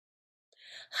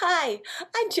Hi,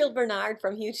 I'm Jill Bernard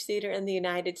from Huge Theater in the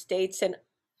United States, and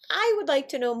I would like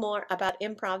to know more about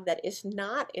improv that is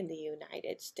not in the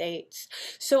United States.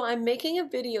 So I'm making a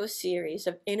video series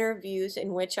of interviews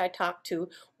in which I talk to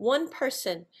one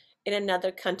person in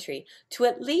another country to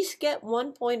at least get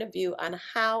one point of view on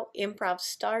how improv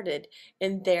started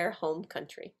in their home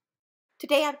country.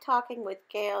 Today I'm talking with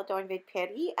Gael Doorneweerd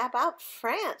about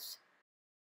France.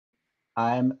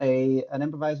 I'm an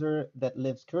improviser that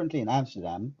lives currently in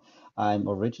Amsterdam. I'm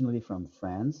originally from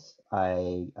France.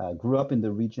 I grew up in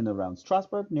the region around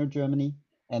Strasbourg, near Germany,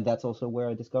 and that's also where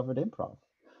I discovered improv.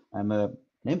 An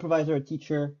improviser, a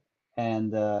teacher,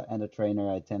 and a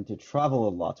trainer. I tend to travel a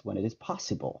lot when it is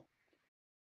possible.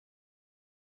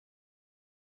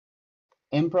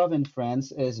 Improv in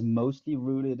France is mostly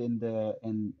rooted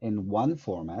in one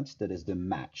format, that is the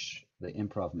match, the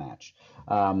improv match.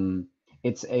 Um,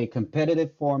 it's a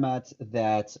competitive format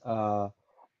that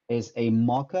is a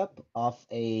mock-up of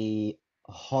a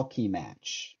hockey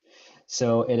match.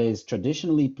 So it is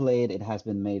traditionally played. It has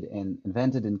been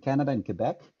invented in Canada, in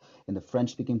Quebec, in the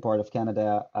French-speaking part of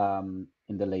Canada,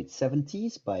 in the late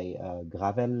 70s by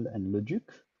Gravel and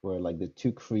Leduc, were like the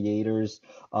two creators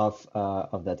of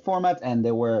that format. And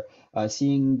they were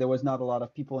seeing there was not a lot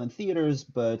of people in theaters,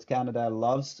 but Canada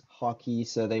loves hockey,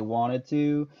 so they wanted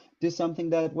to do something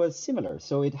that was similar.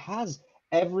 So it has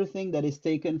everything that is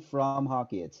taken from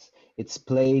hockey. It's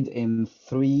played in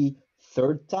three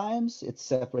third times. It's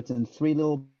separate in three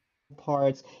little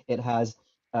parts. It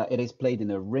is played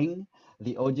in a ring.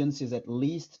 The audience is at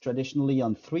least traditionally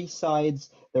on three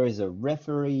sides. There is a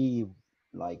referee,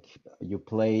 like you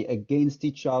play against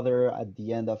each other at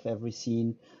the end of every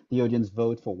scene. The audience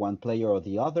vote for one player or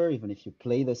the other, even if you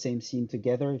play the same scene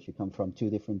together. If you come from two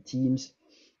different teams,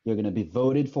 you're going to be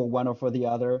voted for one or for the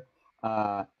other.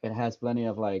 It has plenty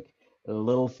of like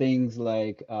little things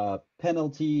like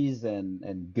penalties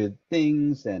and good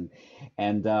things and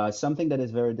something that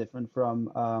is very different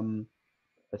from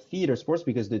a theater sports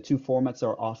because the two formats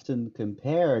are often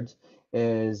compared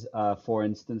is, for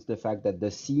instance, the fact that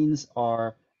the scenes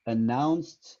are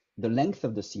announced, the length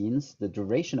of the scenes, the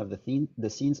duration of the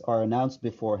scenes are announced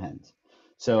beforehand.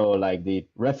 So, like the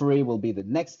referee will be the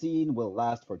next scene will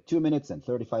last for 2 minutes and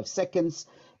 35 seconds,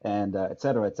 and et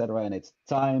cetera, and it's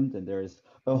timed, and there's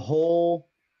a whole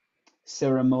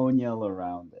ceremonial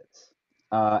around it.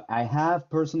 I have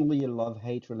personally a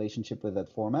love-hate relationship with that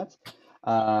format.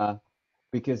 Uh,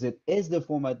 because it is the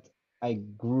format I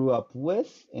grew up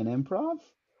with in improv.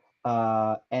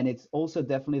 And it's also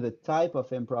definitely the type of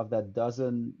improv that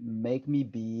doesn't make me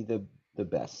be the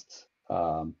best.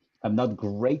 I'm not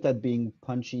great at being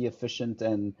punchy, efficient,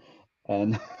 and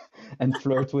and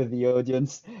flirt with the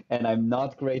audience, and I'm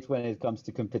not great when it comes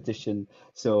to competition.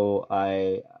 So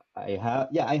I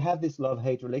have this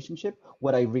love-hate relationship.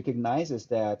 What I recognize is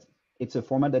that it's a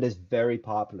format that is very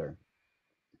popular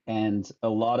and a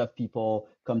lot of people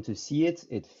come to see it.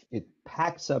 It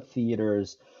packs up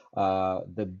theaters.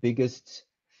 The biggest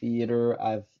theater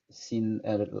I've seen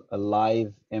a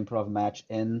live improv match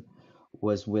in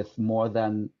was with more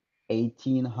than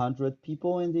 1,800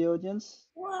 people in the audience.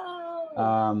 Whoa!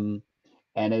 Um,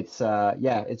 and it's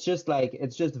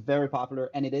just very popular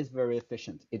and it is very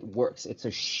efficient. It works. It's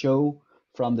a show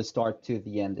from the start to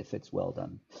the end if it's well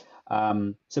done.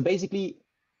 So basically,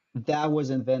 that was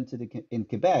invented in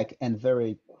Quebec and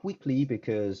very quickly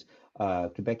because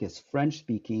Quebec is French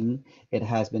speaking, it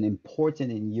has been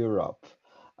important in Europe,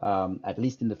 at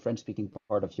least in the French speaking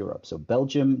part of Europe. So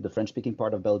Belgium, the French speaking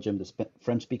part of Belgium, the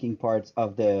French speaking parts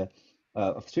of the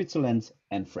of Switzerland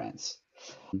and France.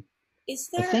 Is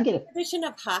I there a think it tradition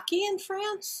of hockey in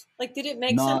France? Like, did it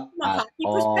make sense not from a at hockey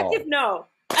perspective? all.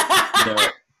 No. No,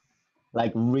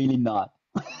 like really not.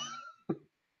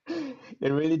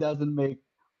 It really doesn't make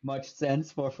much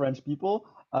sense for French people.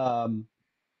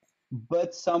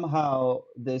 But somehow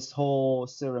this whole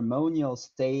ceremonial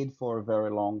stayed for a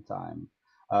very long time.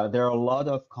 There are a lot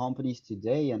of companies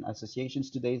today and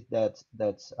associations today that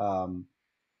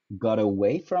got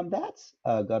away from that,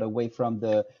 got away from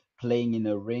the playing in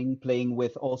a ring, playing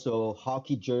with also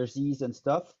hockey jerseys and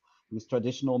stuff. This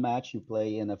traditional match, you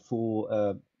play in a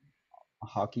full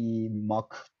hockey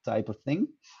mock type of thing.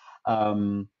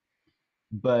 Um,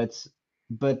 but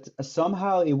but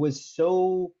somehow it was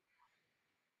so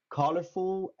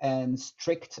colorful and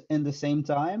strict in the same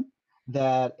time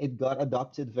that it got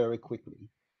adopted very quickly.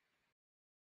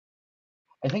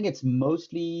 I think it's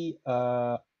mostly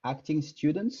acting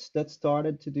students that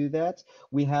started to do that.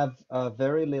 We have a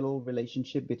very little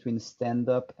relationship between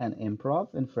stand-up and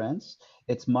improv in France.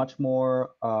 It's much more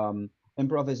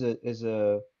improv is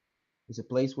a is a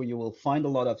place where you will find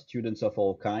a lot of students of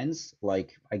all kinds,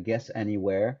 like I guess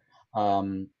anywhere.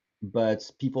 Um, but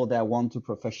people that want to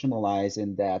professionalize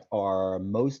in that are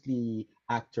mostly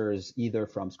actors, either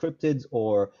from scripted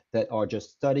or that are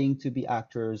just studying to be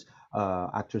actors,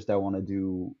 actors that want to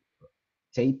do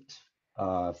taped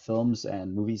films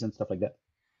and movies and stuff like that.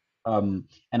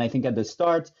 And I think at the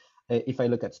start, if I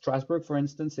look at Strasbourg, for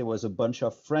instance, there was a bunch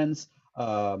of friends,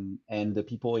 and the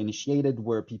people initiated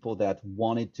were people that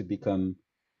wanted to become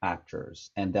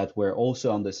actors and that were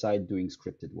also on the side doing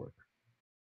scripted work.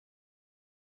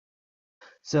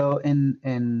 So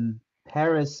in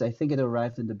Paris, I think it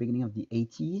arrived in the beginning of the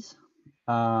 80s,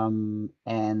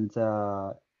 and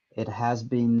it has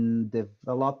been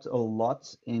developed a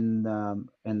lot in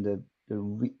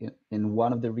in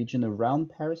one of the region around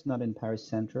Paris, not in Paris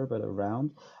center, but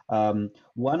around.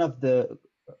 One of the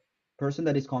person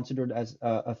that is considered as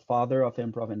a father of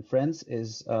improv in France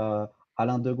is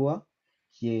Alain Degois.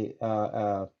 Qui est,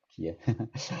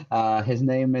 his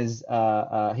name is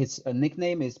his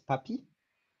nickname is Papi,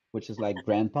 which is like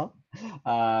grandpa.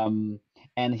 Um,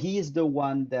 and he is the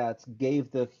one that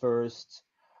gave the first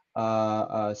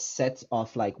set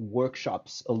of like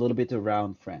workshops a little bit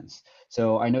around France.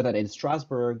 So I know that in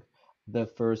Strasbourg, the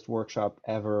first workshop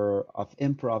ever of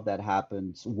improv that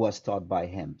happened was taught by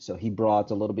him. So he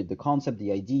brought a little bit the concept,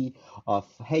 the idea of,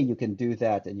 hey, you can do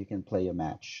that and you can play a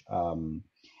match.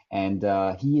 And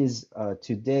he is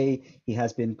today, he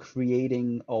has been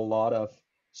creating a lot of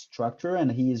structure,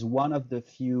 and he is one of the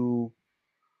few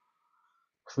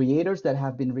creators that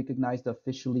have been recognized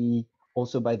officially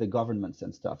also by the governments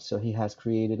and stuff. So he has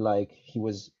created, like, he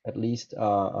was at least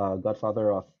a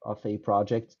godfather of a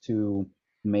project to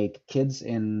make kids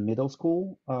in middle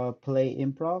school play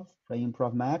improv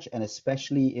match, and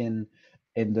especially in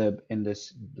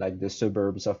this like the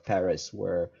suburbs of Paris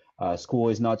where school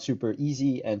is not super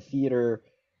easy and theater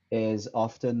is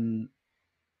often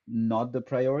not the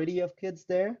priority of kids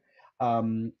there.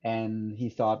 And he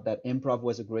thought that improv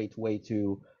was a great way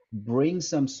to bring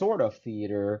some sort of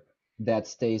theater that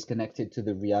stays connected to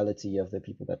the reality of the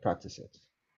people that practice it.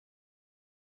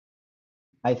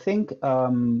 I think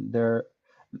there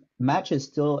match is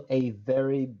still a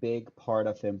very big part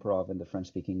of improv in the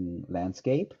French-speaking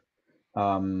landscape.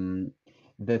 Um,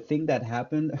 the thing that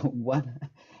happened, one,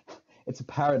 it's a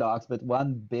paradox, but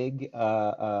one big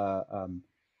I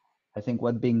think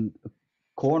one big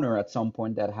corner at some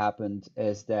point that happened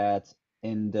is that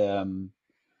in the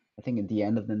I think at the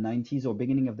end of the 90s or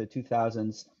beginning of the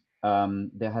 2000s,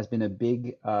 there has been a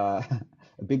big a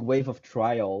big wave of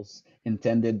trials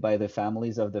intended by the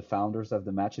families of the founders of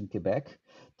the match in Quebec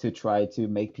to try to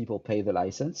make people pay the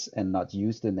license and not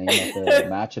use the name of the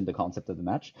match and the concept of the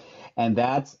match, and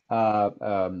that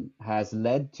has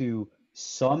led to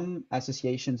some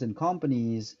associations and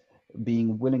companies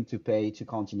being willing to pay to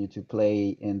continue to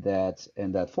play in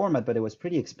that format, but it was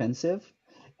pretty expensive.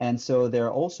 And so there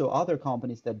are also other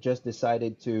companies that just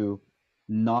decided to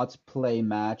not play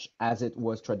match as it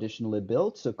was traditionally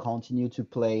built, so continue to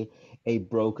play a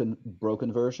broken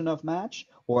version of match,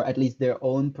 or at least their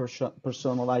own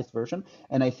personalized version.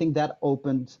 And I think that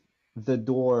opened the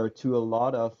door to a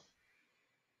lot of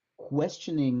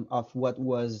questioning of what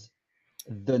was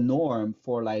the norm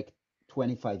for like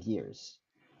 25 years.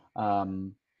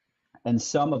 Um, and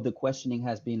some of the questioning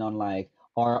has been on like,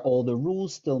 are all the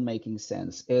rules still making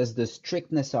sense? Is the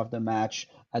strictness of the match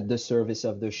at the service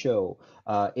of the show?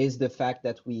 Is the fact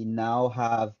that we now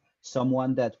have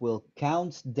someone that will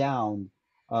count down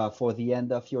for the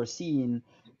end of your scene,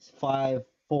 five,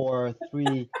 four,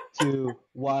 three, two,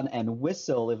 one, and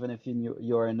whistle, even if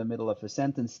you're in the middle of a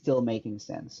sentence, still making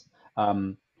sense?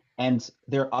 And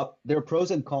there are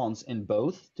pros and cons in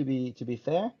both, to be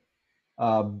fair.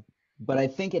 Um, but I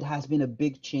think it has been a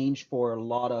big change for a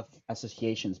lot of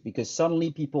associations because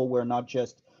suddenly people were not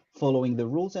just following the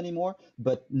rules anymore,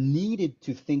 but needed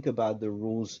to think about the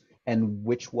rules and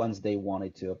which ones they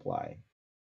wanted to apply.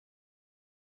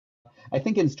 I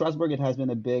think in Strasbourg it has been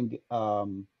a big.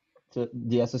 So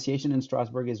the association in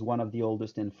Strasbourg is one of the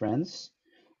oldest in France.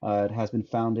 It has been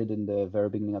founded in the very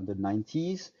beginning of the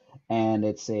 90s, and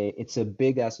it's a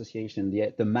big association.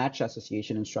 The Match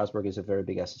Association in Strasbourg is a very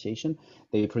big association.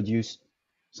 They produce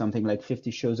something like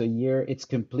 50 shows a year. It's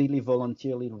completely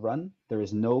voluntarily run. There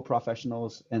is no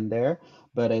professionals in there,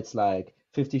 but it's like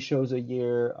 50 shows a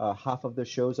year. Half of the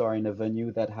shows are in a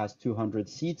venue that has 200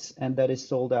 seats and that is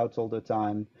sold out all the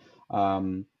time.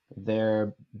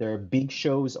 Their big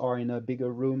shows are in a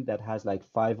bigger room that has like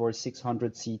 500 or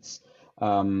 600 seats.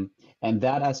 And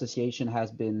that association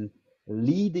has been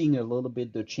leading a little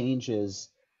bit the changes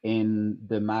in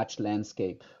the match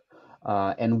landscape.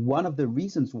 And one of the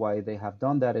reasons why they have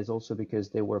done that is also because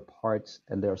they were part,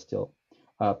 and they're still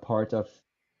part of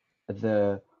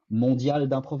the Mondial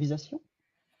d'improvisation.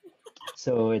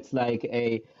 So it's like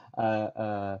a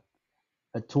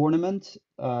tournament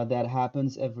that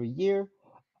happens every year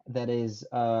that is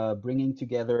bringing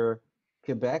together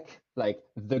Quebec, like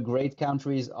the great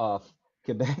countries of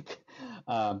Quebec,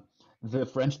 um, the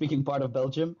French-speaking part of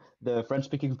Belgium, the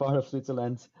French-speaking part of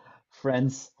Switzerland,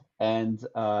 France, and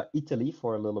Italy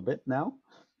for a little bit now.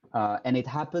 And it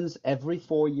happens every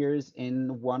 4 years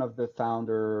in one of the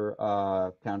founder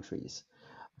countries.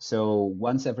 So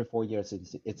once every 4 years,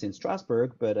 it's in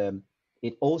Strasbourg, but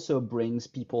it also brings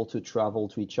people to travel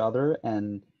to each other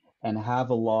and have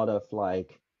a lot of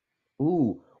like,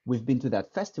 ooh, we've been to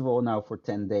that festival now for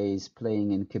 10 days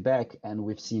playing in Quebec, and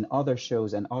we've seen other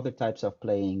shows and other types of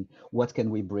playing. What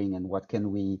can we bring and what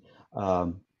can we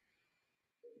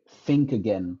think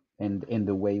again in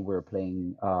the way we're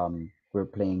playing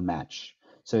match.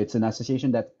 So it's an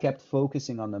association that kept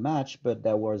focusing on the match, but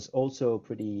that was also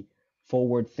pretty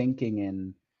forward thinking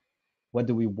in what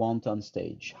do we want on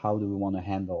stage? How do we want to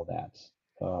handle that?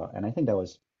 And I think that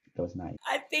was nice.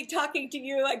 I think talking to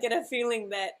you, I get a feeling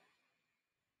that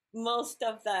most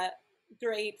of the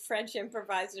great French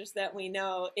improvisers that we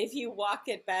know, if you walk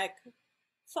it back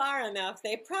far enough,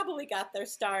 they probably got their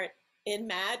start in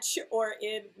match or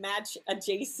in match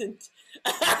adjacent.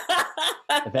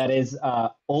 That is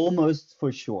almost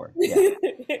for sure. Yeah.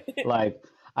 Like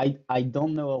I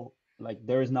don't know, like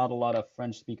there is not a lot of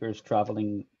French speakers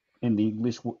traveling in the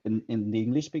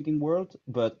English speaking world,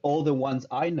 but all the ones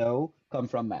I know come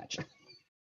from Match.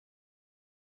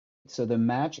 So the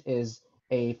Match is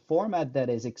a format that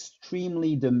is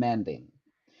extremely demanding.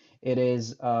 It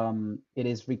is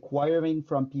requiring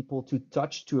from people to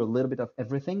touch to a little bit of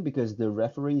everything because the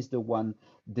referee is the one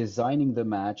designing the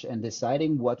match and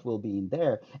deciding what will be in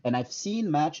there. And I've seen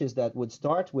matches that would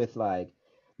start with like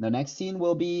the next scene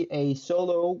will be a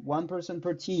solo, one person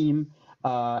per team,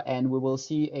 and we will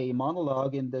see a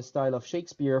monologue in the style of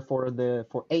Shakespeare for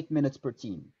 8 minutes per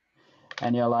team.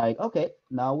 And you're like, okay,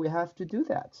 now we have to do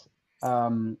that.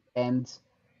 And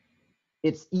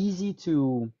it's easy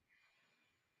to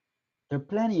there are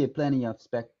plenty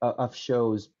of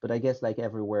shows, but I guess like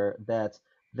everywhere that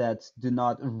do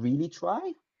not really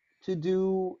try to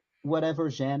do whatever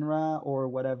genre or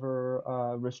whatever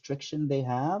restriction they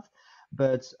have,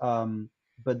 but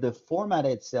the format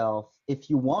itself, if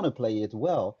you want to play it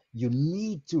well, you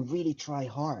need to really try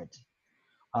hard,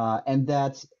 and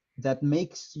that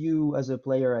makes you as a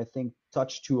player, I think,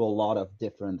 touch to a lot of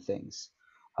different things.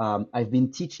 I've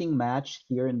been teaching match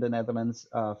here in the Netherlands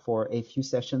for a few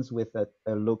sessions with a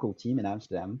local team in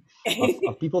Amsterdam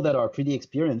of people that are pretty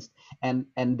experienced, and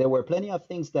there were plenty of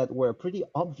things that were pretty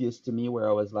obvious to me where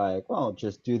I was like, well,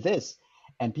 just do this,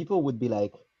 and people would be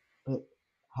like, but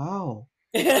how?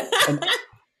 And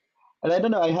I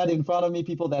don't know, I had in front of me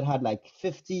people that had like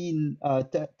 10,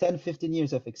 15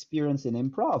 years of experience in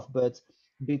improv, but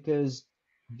because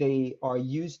they are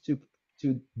used to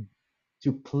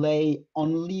to play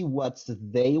only what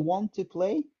they want to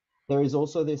play, there is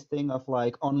also this thing of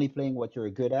like only playing what you're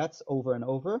good at over and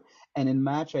over. And in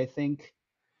match, I think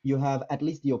you have at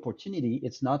least the opportunity.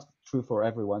 It's not true for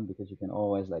everyone because you can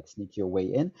always like sneak your way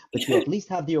in, but you at least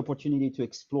have the opportunity to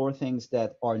explore things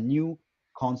that are new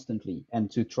constantly and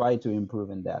to try to improve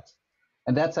in that.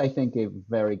 And that's, I think, a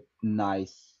very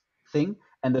nice thing.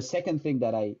 And the second thing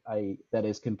that that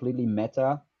is completely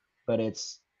meta, but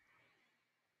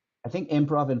I think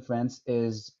improv in France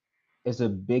is a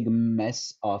big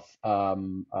mess of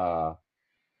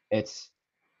it's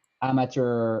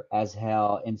amateur as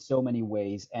hell in so many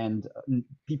ways, and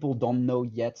people don't know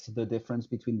yet the difference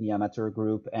between the amateur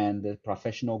group and the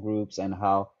professional groups and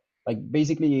how, like,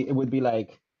 basically it would be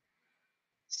like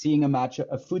seeing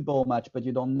a football match, but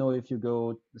you don't know if you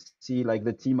go see like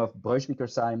the team of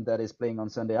Brunswickersheim that is playing on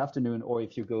Sunday afternoon, or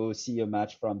if you go see a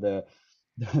match from the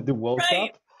World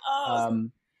Right. Cup. Oh.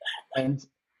 Um, and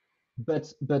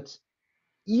but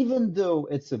even though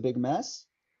it's a big mess,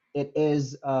 it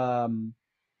is um,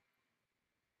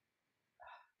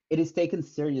 it is taken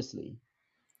seriously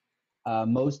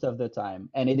most of the time,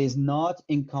 and it is not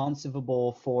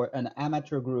inconceivable for an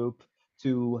amateur group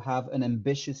to have an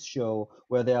ambitious show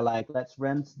where they're like, let's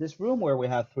rent this room where we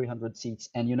have 300 seats,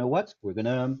 and you know what? We're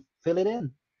gonna fill it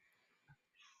in.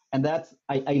 And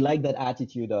I like that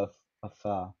attitude of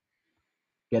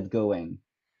get going.